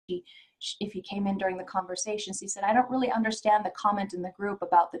if he came in during the conversations, he said, I don't really understand the comment in the group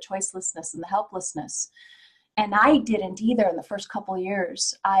about the choicelessness and the helplessness. And I didn't either in the first couple of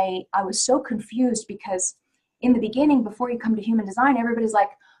years. I was so confused because in the beginning, before you come to human design, everybody's like,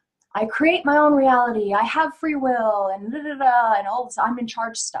 I create my own reality, I have free will, and and all this, I'm in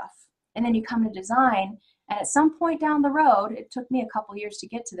charge stuff. And then you come to design, and at some point down the road, it took me a couple years to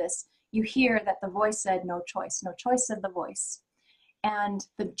get to this, you hear that the voice said, no choice said the voice. And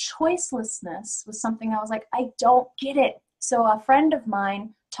the choicelessness was something I was like, I don't get it. So a friend of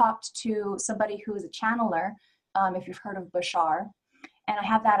mine talked to somebody who is a channeler, if you've heard of Bashar, and I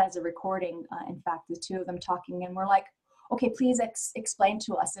have that as a recording, in fact, the two of them talking, and we're like, okay, please explain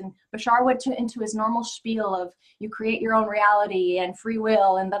to us. And Bashar went into his normal spiel of you create your own reality and free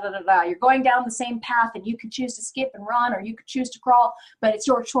will and da-da-da-da. You're going down the same path and you could choose to skip and run or you could choose to crawl, but it's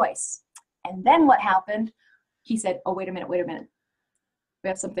your choice. And then what happened? He said, oh, wait a minute. We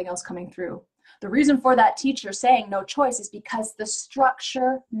have something else coming through. The reason for that teacher saying no choice is because the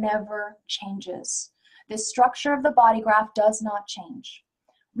structure never changes. The structure of the body graph does not change.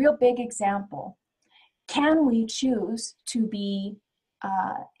 Real big example. Can we choose to be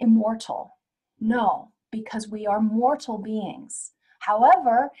immortal? No, because we are mortal beings.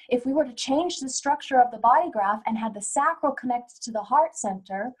 However, if we were to change the structure of the body graph and had the sacral connected to the heart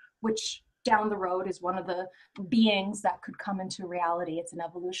center, which down the road is one of the beings that could come into reality, it's an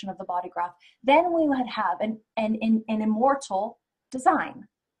evolution of the body graph, then we would have an immortal design.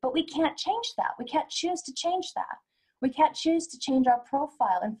 But we can't change that. We can't choose to change that. We can't choose to change our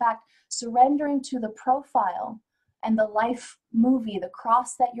profile. In fact, surrendering to the profile and the life movie, the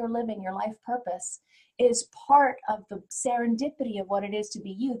cross that you're living, your life purpose, is part of the serendipity of what it is to be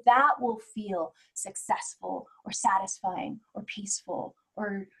you. That will feel successful or satisfying or peaceful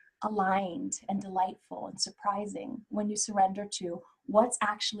or aligned and delightful and surprising when you surrender to what's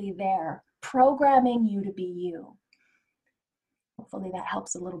actually there, programming you to be you. Hopefully that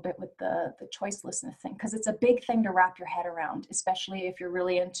helps a little bit with the choicelessness thing, because it's a big thing to wrap your head around, especially if you're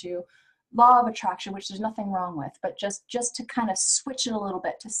really into law of attraction, which there's nothing wrong with, but just to kind of switch it a little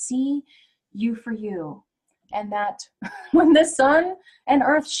bit, to see you for you. And that when the sun and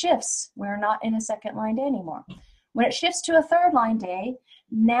earth shifts, we're not in a second line day anymore. When it shifts to a third line day,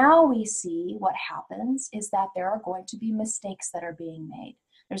 now we see what happens is that there are going to be mistakes that are being made.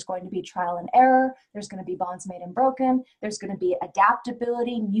 There's going to be trial and error. There's going to be bonds made and broken. There's going to be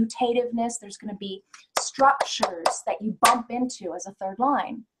adaptability, mutativeness. There's going to be structures that you bump into as a third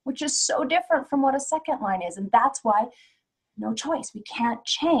line, which is so different from what a second line is. And that's why no choice. We can't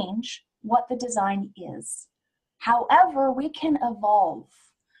change what the design is. However, we can evolve.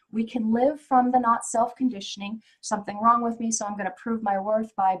 We can live from the not self-conditioning, something wrong with me, so I'm going to prove my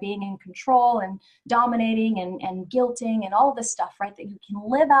worth by being in control and dominating and guilting and all this stuff, right? That you can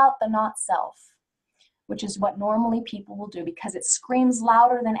live out the not self, which is what normally people will do because it screams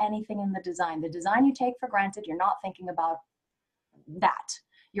louder than anything in the design. The design you take for granted, you're not thinking about that.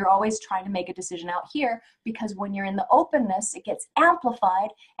 You're always trying to make a decision out here because when you're in the openness, it gets amplified.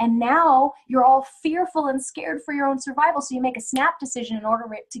 And now you're all fearful and scared for your own survival. So you make a snap decision in order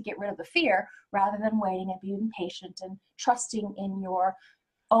to get rid of the fear rather than waiting and being patient and trusting in your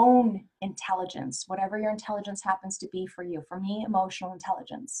own intelligence, whatever your intelligence happens to be for you. For me, emotional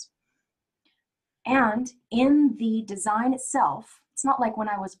intelligence. And in the design itself, it's not like when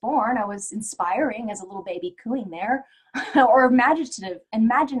I was born, I was inspiring as a little baby cooing there, or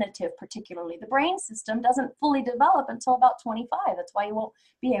imaginative particularly. The brain system doesn't fully develop until about 25. That's why you won't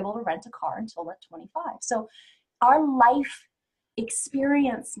be able to rent a car until at 25. So our life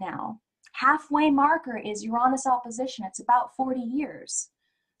experience now, halfway marker is Uranus opposition. It's about 40 years.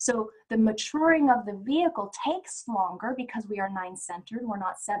 So the maturing of the vehicle takes longer because we are 9-centered. We're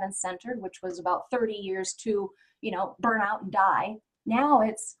not 7-centered, which was about 30 years to, burn out and die. Now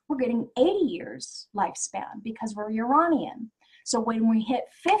we're getting 80 years lifespan because we're Uranian. So when we hit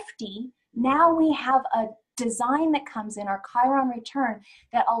 50, now we have a design that comes in, our Chiron return,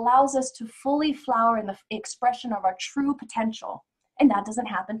 that allows us to fully flower in the expression of our true potential. And that doesn't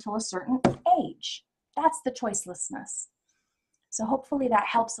happen till a certain age. That's the choicelessness. So hopefully that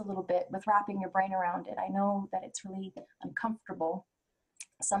helps a little bit with wrapping your brain around it. I know that it's really uncomfortable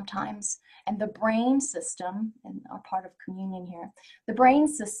sometimes. And the brain system, and our part of communion here, the brain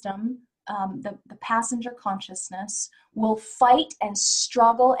system, the passenger consciousness will fight and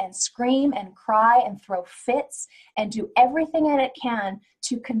struggle and scream and cry and throw fits and do everything that it can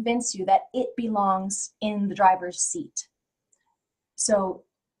to convince you that it belongs in the driver's seat. So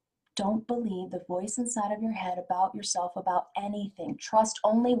Don't believe the voice inside of your head about yourself, about anything. Trust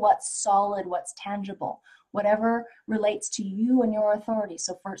only what's solid, what's tangible, whatever relates to you and your authority.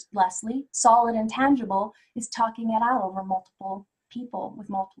 So first, Leslie, solid and tangible is talking it out over multiple people, with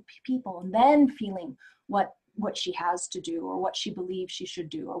multiple people, and then feeling what she has to do, or what she believes she should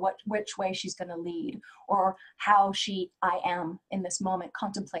do, or which way she's going to lead, or how I am in this moment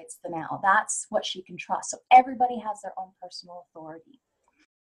contemplates the now. That's what she can trust. So everybody has their own personal authority.